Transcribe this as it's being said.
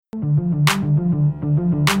We've been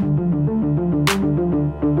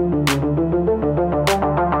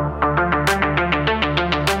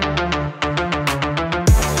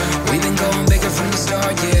going bigger from the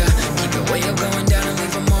start, yeah. Keep it way up, going down and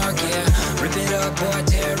leave a mark, yeah. Rip it up, boy,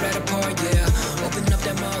 tear it right apart, yeah. Open up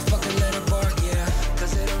that motherfucker, let it bark, yeah.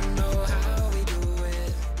 Cause they don't know how we do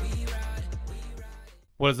it. We ride.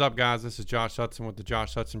 What is up, guys? This is Josh Hudson with the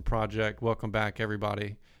Josh Hudson Project. Welcome back,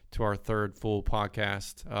 everybody, to our third full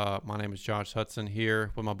podcast. My name is Josh Hudson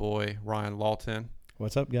here with my boy, Ryan Lawton.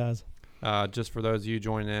 What's up, guys? Just for those of you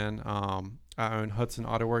joining in, I own Hudson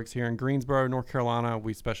Auto Works here in Greensboro, North Carolina.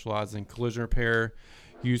 We specialize in collision repair,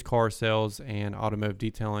 used car sales, and automotive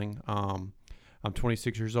detailing. I'm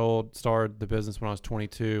 26 years old, started the business when I was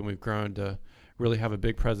 22, and we've grown to really have a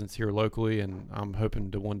big presence here locally, and I'm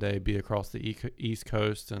hoping to one day be across the East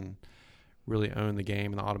Coast and really own the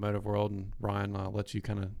game in the automotive world. And Ryan, I'll let you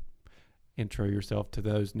kind of intro yourself to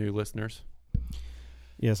those new listeners.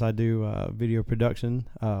 Yes, I do video production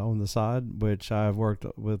on the side, which I've worked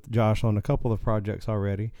with Josh on a couple of projects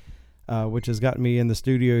already, which has gotten me in the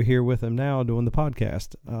studio here with him now doing the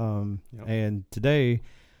podcast. Yep. And today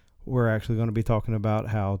we're actually going to be talking about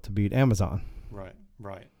how to beat Amazon. Right.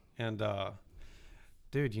 And,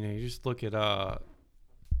 dude, you just look at how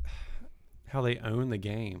they own the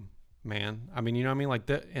game, man. I mean, you know what I mean? Like,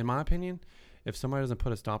 that, in my opinion, if somebody doesn't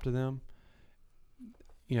put a stop to them,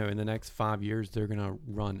 in the next 5 years, they're going to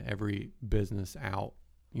run every business out.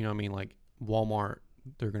 You know what I mean? Like Walmart,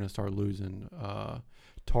 they're going to start losing.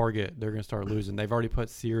 Target, they're going to start losing. They've already put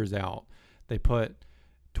Sears out. They put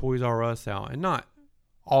Toys R Us out. And not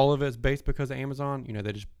all of it's based because of Amazon.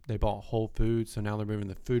 They bought Whole Foods, so now they're moving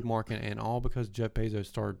the food market, and all because Jeff Bezos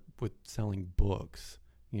started with selling books.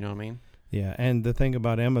 You know what I mean? Yeah, and the thing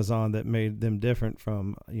about Amazon that made them different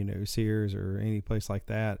from, Sears or any place like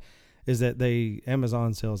that is that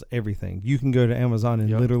Amazon sells everything. You can go to Amazon and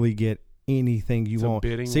literally get anything you want.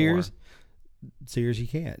 Sears, you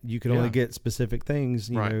can't. You can only get specific things,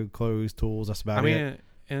 clothes, tools, that's about it.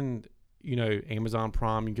 And Amazon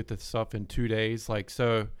Prime, you get the stuff in 2 days. Like,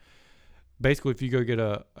 so basically if you go get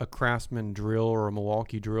a Craftsman drill or a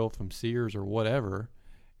Milwaukee drill from Sears or whatever,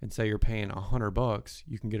 and say you're paying $100,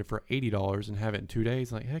 you can get it for $80 and have it in 2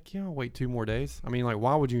 days. Like, heck yeah, I'll wait 2 more days. I mean, like,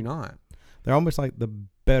 why would you not? They're almost like the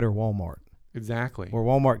better Walmart. Exactly. Where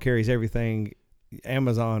Walmart carries everything,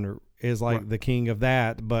 Amazon is like the king of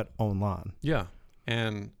that, but online. Yeah.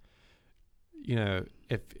 And,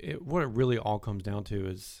 what it really all comes down to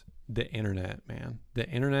is the internet, man. The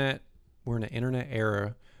internet, we're in an internet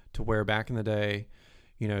era to where back in the day,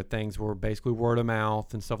 things were basically word of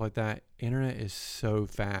mouth and stuff like that. Internet is so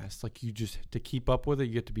fast. Like, to keep up with it,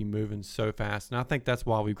 you get to be moving so fast. And I think that's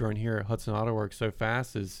why we've grown here at Hudson Auto Works so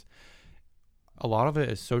fast is a lot of it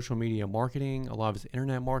is social media marketing. A lot of it's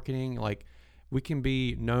internet marketing. Like, we can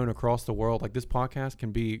be known across the world. Like, this podcast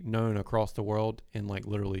can be known across the world in like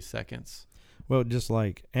literally seconds. Well, just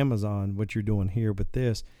like Amazon, what you're doing here with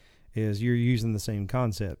this is you're using the same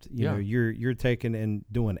concept. You're taking and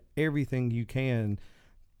doing everything you can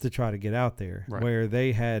to try to get out there, where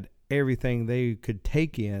they had everything they could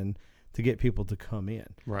take in to get people to come in.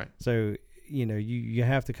 Right. So, you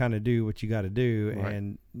have to kind of do what you got to do. Right.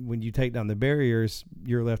 And when you take down the barriers,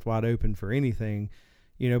 you're left wide open for anything,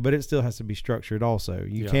 but it still has to be structured also.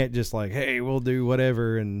 You can't just like, hey, we'll do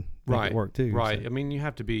whatever and make it work too. Right. So. I mean, you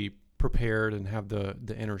have to be prepared and have the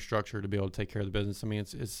inner structure to be able to take care of the business. I mean,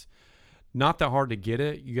 it's not that hard to get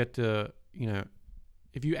it. You get to,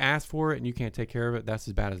 if you ask for it and you can't take care of it, that's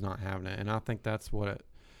as bad as not having it. And I think that's what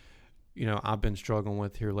I've been struggling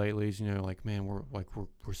with here lately is, like, man,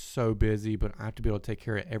 we're so busy, but I have to be able to take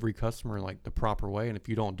care of every customer like the proper way. And if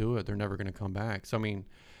you don't do it, they're never going to come back. So, I mean,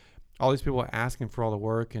 all these people are asking for all the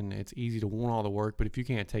work, and it's easy to want all the work, but if you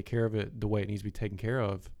can't take care of it the way it needs to be taken care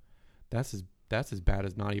of, that's as bad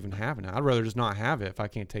as not even having it. I'd rather just not have it if I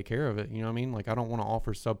can't take care of it. You know what I mean? Like, I don't want to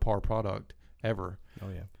offer subpar product ever. Oh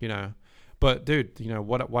yeah. But dude,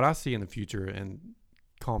 what I see in the future, and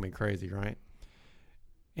call me crazy, right?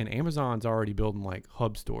 And Amazon's already building like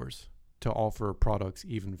hub stores to offer products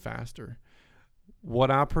even faster. What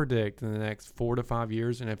I predict in the next 4 to 5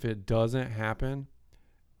 years, and if it doesn't happen,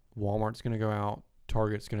 Walmart's going to go out,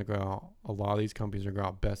 Target's going to go out, a lot of these companies are going to go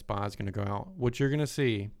out, Best Buy's going to go out. What you're going to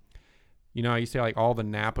see, you see like all the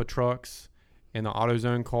Napa trucks and the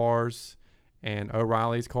AutoZone cars and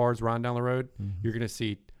O'Reilly's cars riding down the road. Mm-hmm. You're going to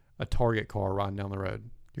see a Target car riding down the road.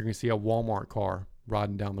 You're going to see a Walmart car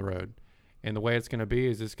riding down the road. And the way it's going to be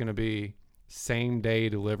is it's going to be same day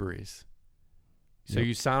deliveries. So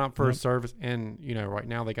you sign up for a service, and right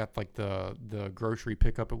now they got like the grocery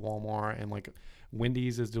pickup at Walmart, and like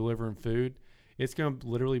Wendy's is delivering food. It's going to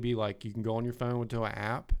literally be like you can go on your phone to an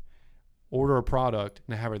app, order a product,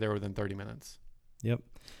 and have it there within 30 minutes. Yep.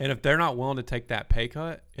 And if they're not willing to take that pay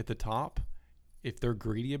cut at the top, if they're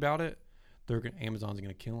greedy about it, Amazon's going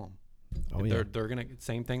to kill them. Oh, yeah. They're going to,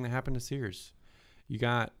 same thing that happened to Sears. You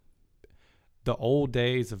got the old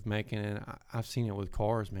days of making, and I've seen it with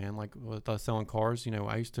cars, man. Like with us selling cars, you know,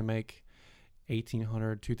 I used to make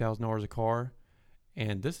 $1,800, $2,000 a car.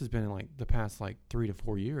 And this has been in like the past like 3 to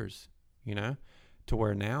 4 years, you know, to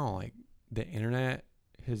where now like the internet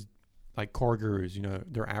has, like Car Gurus, you know,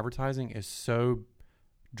 their advertising is so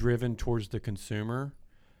driven towards the consumer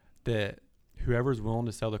that whoever's willing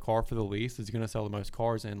to sell the car for the least is going to sell the most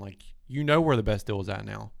cars. And like, you know where the best deal is at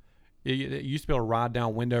now. It used to be able to ride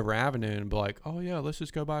down Wendover Avenue and be like, oh yeah, let's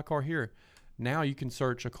just go buy a car here. Now you can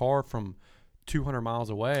search a car from 200 miles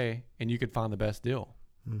away and you could find the best deal.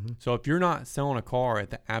 Mm-hmm. So if you're not selling a car at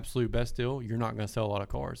the absolute best deal, you're not going to sell a lot of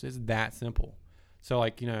cars. It's that simple. So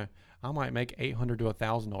like, you know, I might make $800 to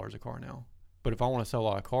 $1,000 a car now, but if I want to sell a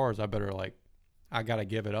lot of cars, I better I got to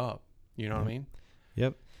give it up. You know what I mean?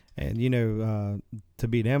 Yep. And, you know, to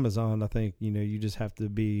beat Amazon, I think, you know, you just have to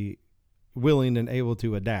be willing and able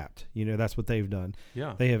to adapt. You know, that's what they've done.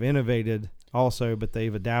 Yeah. They have innovated also, but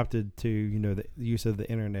they've adapted to, you know, the use of the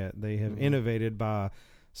internet. They have innovated by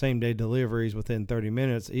same-day deliveries within 30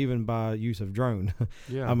 minutes, even by use of drone.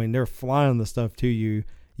 Yeah. I mean, they're flying the stuff to you,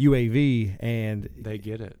 UAV, and they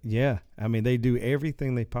get it. Yeah. I mean, they do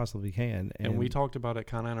everything they possibly can. And we talked about it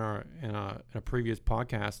kind of in a previous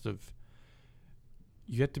podcast of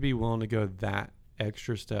you have to be willing to go that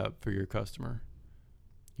extra step for your customer.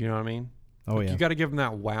 You know what I mean? Oh, yeah. You got to give them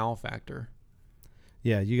that wow factor.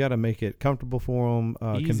 Yeah, you got to make it comfortable for them,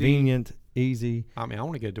 Easy. Convenient, easy. I mean, I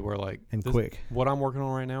want to get to where and quick. What I'm working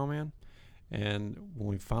on right now, man. And when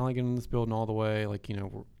we finally get in this building all the way, like, you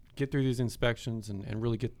know, get through these inspections and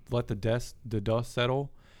really let the dust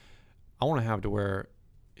settle. I want to have to where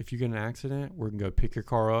if you get in an accident, we're going to go pick your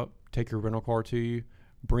car up, take your rental car to you,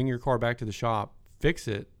 bring your car back to the shop, fix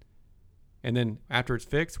it. And then after it's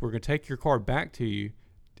fixed, we're going to take your car back to you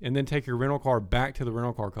and then take your rental car back to the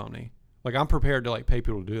rental car company. Like, I'm prepared to, like, pay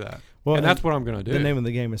people to do that. Well, and that's what I'm going to do. The name of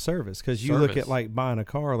the game is service, because you look at, like, buying a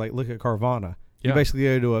car, like, look at Carvana. You basically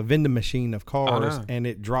go to a vending machine of cars, and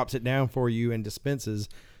it drops it down for you and dispenses.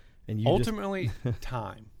 And you ultimately,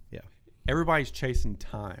 time. Yeah. Everybody's chasing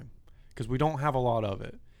time because we don't have a lot of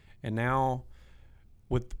it. And now,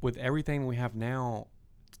 with everything we have now,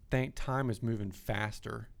 time is moving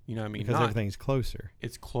faster. You know what I mean? Because everything's closer.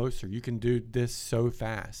 It's closer. You can do this so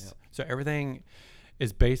fast. Yep. So everything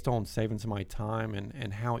is based on saving somebody time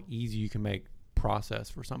and how easy you can make process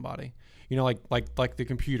for somebody. You know, like the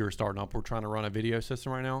computer starting up. We're trying to run a video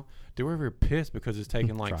system right now. Dude, we're ever pissed because it's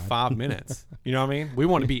taking like 5 minutes. You know what I mean? We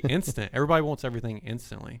want to be instant. Everybody wants everything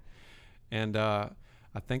instantly. And I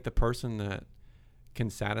think the person that can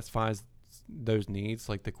satisfy those needs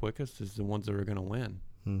like the quickest is the ones that are going to win.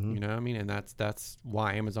 Mm-hmm. You know what I mean? And that's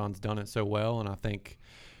why Amazon's done it so well. And I think,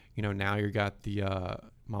 you know, now you got the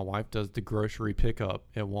my wife does the grocery pickup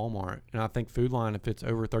at Walmart, and I think Food Line, if it's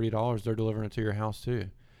over $30, they're delivering it to your house too.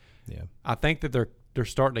 Yeah, I think that they're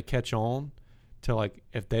starting to catch on to, like,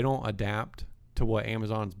 if they don't adapt to what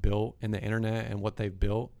Amazon's built and the internet and what they've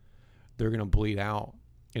built, they're gonna bleed out,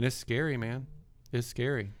 and it's scary, man. It's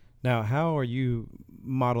scary. Now, how are you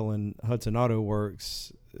modeling Hudson Auto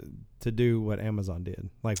Works to do what Amazon did,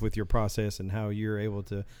 like with your process and how you're able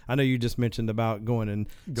to? I know you just mentioned about going and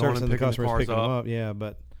servicing the customers, picking them up. Yeah,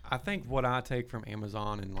 but I think what I take from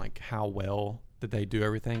Amazon and like how well that they do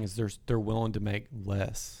everything is they're willing to make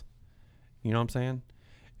less. You know what I'm saying?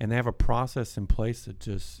 And they have a process in place that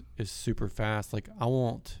just is super fast. Like, I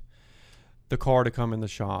want the car to come in the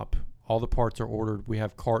shop. All the parts are ordered. We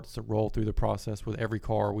have carts that roll through the process with every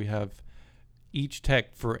car. We have each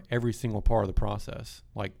tech for every single part of the process.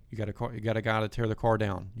 Like, you got a guy to tear the car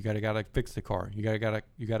down. You got a guy to fix the car. You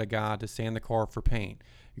got a guy to sand the car for paint.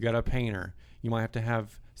 You got a painter. You might have to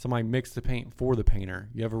have somebody mix the paint for the painter.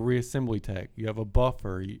 You have a reassembly tech. You have a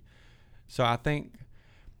buffer. So I think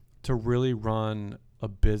to really run a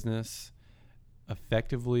business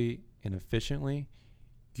effectively and efficiently,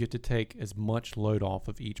 you have to take as much load off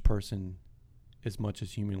of each person as much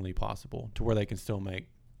as humanly possible to where they can still make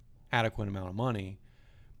adequate amount of money.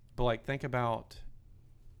 But, like, think about,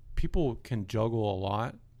 people can juggle a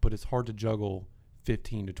lot, but it's hard to juggle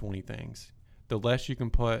 15 to 20 things. The less you can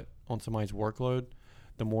put on somebody's workload,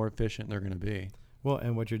 the more efficient they're going to be. Well,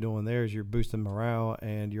 and what you're doing there is you're boosting morale,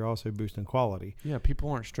 and you're also boosting quality. Yeah, people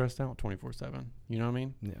aren't stressed out 24/7. You know what I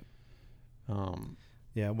mean? Yeah.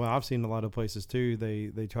 Yeah, well, I've seen a lot of places too.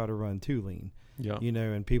 They try to run too lean. Yeah. You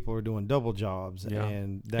know, and people are doing double jobs, Yeah.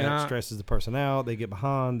 and that stresses the person out. They get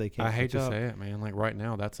behind. They can't. I hate to catch up. say it, man. Like right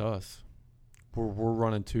now, that's us. We're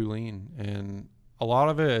running too lean, and a lot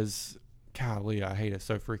of it is, golly, I hate it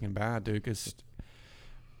so freaking bad, dude.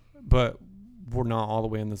 But we're not all the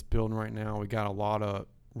way in this building right now. We got a lot of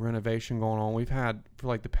renovation going on. We've had for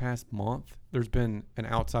like the past month. There's been an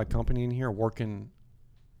outside company in here working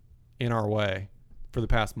in our way for the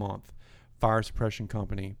past month. Fire suppression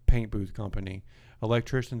company, paint booth company,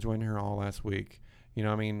 electricians went here all last week. You know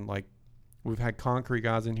what I mean? Like, we've had concrete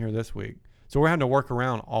guys in here this week. So we're having to work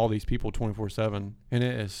around all these people 24/7, and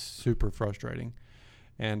it is super frustrating.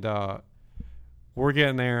 And we're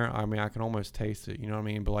getting there. I mean, I can almost taste it, you know what I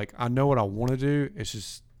mean? But, like, I know what I want to do. It's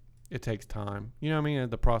just, it takes time. You know what I mean?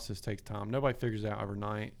 The process takes time. Nobody figures it out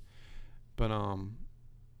overnight. But,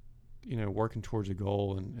 you know, working towards a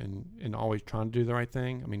goal and always trying to do the right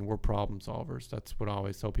thing. I mean, we're problem solvers. That's what I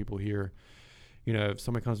always tell people here. You know, if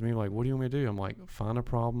somebody comes to me like, what do you want me to do? I'm like, find a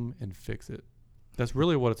problem and fix it. That's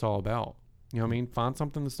really what it's all about. You know what I mean? Find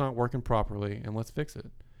something that's not working properly and let's fix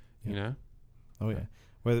it. You know? Oh, yeah.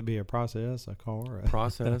 Whether it be a process, a car.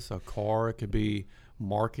 A car. It could be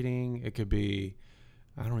marketing. It could be,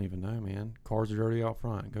 I don't even know, man. Cars are dirty out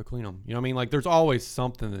front. Go clean them. You know what I mean? Like, there's always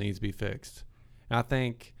something that needs to be fixed. And I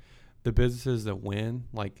think the businesses that win,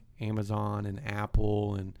 like Amazon and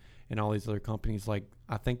Apple and all these other companies, like,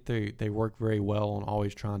 I think they work very well on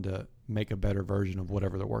always trying to make a better version of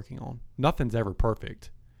whatever they're working on. Nothing's ever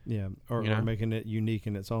perfect. Yeah, or making it unique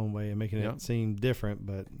in its own way and making it seem different,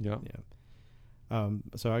 but yeah.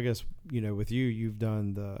 So I guess, you know, with you, you've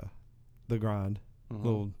done the grind,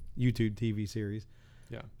 little YouTube TV series.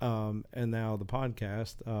 Yeah. And now the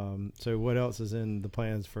podcast. So what else is in the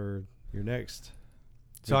plans for your next?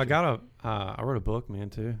 So I wrote a book, man,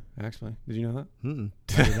 too, actually. Did you know that?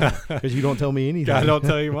 Because you don't tell me anything. I don't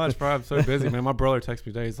tell you much, bro. I'm so busy, man. My brother texted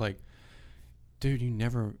me today. He's like, dude,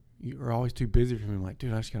 you're always too busy for me. I'm like,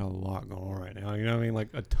 dude, I just got a lot going on right now. You know what I mean? Like,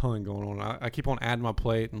 a ton going on. I keep on adding my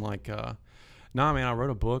plate and, like, man, I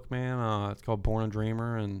wrote a book, man. It's called Born a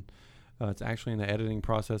Dreamer, and it's actually in the editing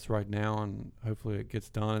process right now, and hopefully it gets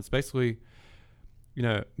done. It's basically, you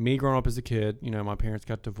know, me growing up as a kid. You know, my parents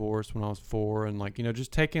got divorced when I was 4, and, like, you know,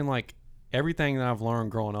 just taking, like, everything that I've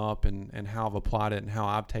learned growing up and how I've applied it and how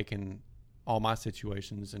I've taken all my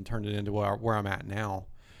situations and turned it into where I'm at now.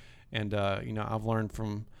 And, you know, I've learned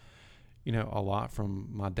from, you know, a lot from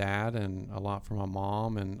my dad and a lot from my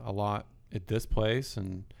mom and a lot at this place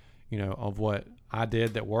and, you know, of what I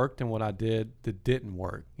did that worked and what I did that didn't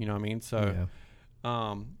work. You know what I mean? So,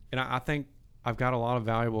 and I think I've got a lot of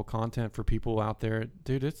valuable content for people out there.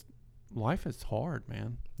 Dude, life is hard,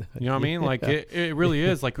 man. You know what I mean? Like, it really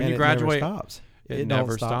is. Like, when you graduate, it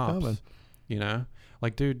never stops. Coming. You know?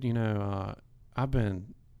 Like, dude, you know, I've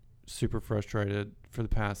been super frustrated for the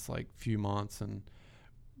past, like, few months and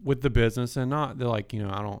with the business, and not that, like, you know,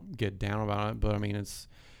 I don't get down about it, but I mean, it's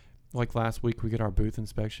like last week we get our booth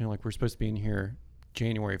inspection. Like, we're supposed to be in here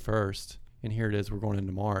January 1st, and here it is, we're going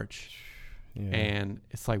into March. Yeah. And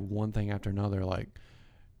it's like one thing after another. Like,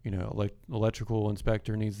 you know, electrical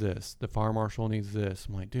inspector needs this, the fire marshal needs this.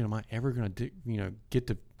 I'm like, dude, am I ever gonna get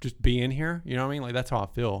to just be in here? You know what I mean? Like, that's how I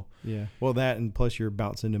feel. Yeah. Well, that, and plus you're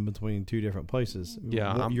bouncing in between 2 different places.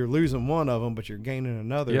 Yeah. You're losing one of them, but you're gaining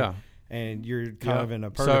another. Yeah. And you're kind of in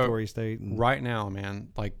a purgatory state. And right now, man,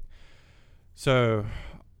 like, so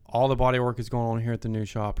all the body work is going on here at the new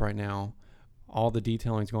shop right now. All the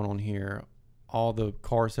detailing is going on here. All the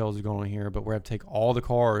car sales is going on here, but we're having to take all the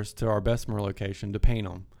cars to our Bessemer location to paint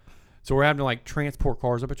them. So we're having to, like, transport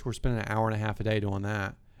cars up, which we're spending an hour and a half a day doing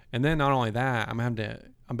that. And then not only that, I'm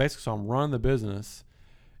running the business,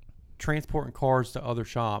 transporting cars to other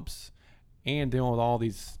shops, and dealing with all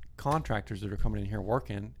these contractors that are coming in here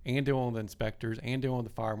working, and dealing with the inspectors, and dealing with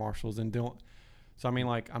the fire marshals, and so I mean,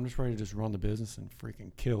 like, I'm just ready to just run the business and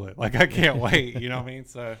freaking kill it. Like, I can't wait. You know what I mean?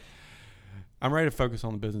 So I'm ready to focus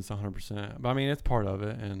on the business 100%. But I mean, it's part of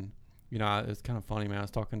it. And, you know, it's kind of funny, man. I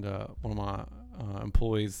was talking to one of my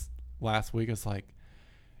employees last week. It's like,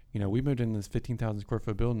 you know, we moved in this 15,000 square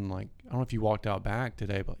foot building. Like, I don't know if you walked out back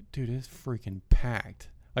today, but, like, dude, it's freaking packed.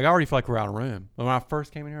 Like, I already feel like we're out of room. When I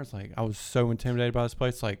first came in here, it's like, I was so intimidated by this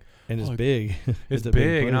place. Like, and it's big. It's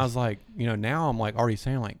big. And I was like, you know, now I'm, like, already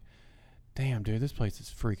saying, like, damn, dude, this place is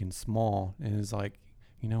freaking small. And it's like,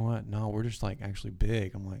 you know what? No, we're just, like, actually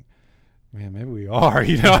big. I'm like, man, maybe we are.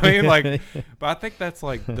 You know what I mean? Like, but I think that's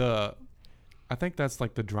like the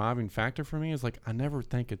driving factor for me is, like, I never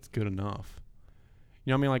think it's good enough.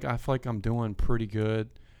 You know what I mean? Like, I feel like I'm doing pretty good,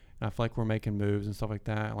 and I feel like we're making moves and stuff like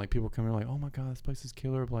that. And, like, people come in like, oh my God, this place is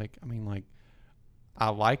killer. But, like, I mean, like, I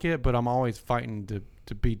like it, but I'm always fighting to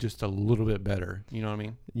be just a little bit better. You know what I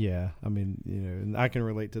mean? Yeah. I mean, and I can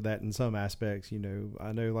relate to that in some aspects.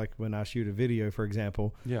 I know like when I shoot a video, for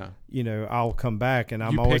example, Yeah. I'll come back and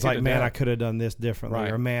I'm You always pick it like, to man, death. I could have done this differently,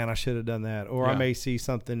 Right. or man, I should have done that. Or I Yeah. may see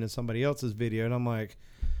something in somebody else's video and I'm like,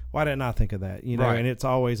 why didn't I think of that? Right. And it's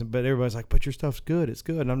always, but everybody's like, but your stuff's good. It's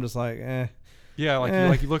good. And I'm just like, Yeah,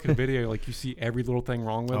 like you look at a video, like you see every little thing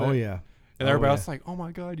wrong with it. oh yeah. And Oh, everybody yeah. else is like, "Oh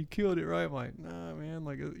my God, you killed it!" Right? I'm like, "Nah, man.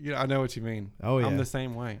 Like, I know what you mean. Oh yeah. I'm the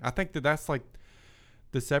same way. I think that's like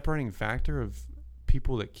the separating factor of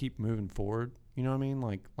people that keep moving forward. You know what I mean?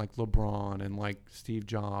 Like LeBron and like Steve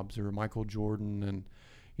Jobs or Michael Jordan and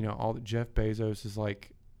all Jeff Bezos is like.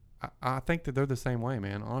 I think that they're the same way,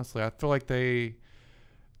 man. Honestly, I feel like they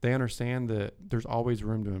understand that there's always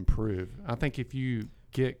room to improve. I think if you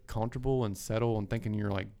get comfortable and settle and thinking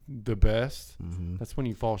you're like the best, Mm-hmm. that's when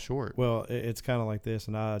you fall short. Well, it's kind of like this,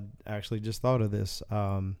 and I actually just thought of this.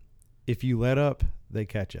 If you let up, they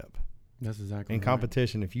catch up. That's exactly In right.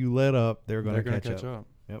 competition, if you let up, they're going They're to gonna catch up.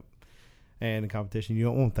 up. And in competition, you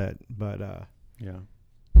don't want that. But Yeah,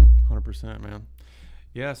 100%, man.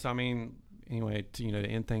 Yes, I mean, anyway, to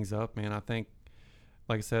end things up, man. I think,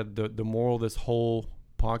 like I said, the moral of this whole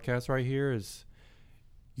podcast right here is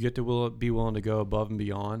you have to be willing to go above and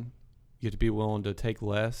beyond. You have to be willing to take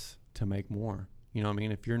less to make more. You know what I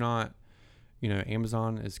mean? If you're not,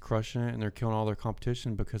 Amazon is crushing it and they're killing all their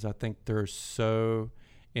competition because I think they're so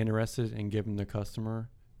interested in giving the customer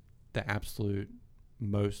the absolute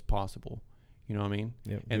most possible. You know what I mean?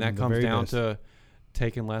 yep, And that comes down to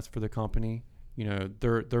taking less for the company.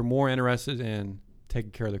 They're more interested in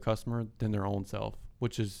taking care of the customer than their own self,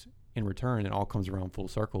 which is in return, it all comes around full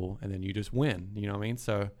circle, and then you just win. You know what I mean?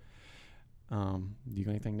 So, you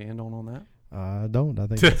got anything to end on that? I don't. I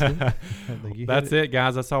think that's it. I think you That's hit it,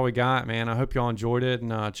 guys. That's all we got, man. I hope y'all enjoyed it,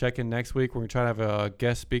 and check in next week. We're gonna try to have a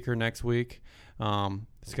guest speaker next week. The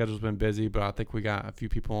schedule's been busy, but I think we got a few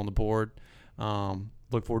people on the board.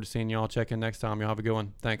 Look forward to seeing y'all. Check in next time. Y'all have a good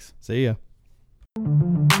one. Thanks. See ya.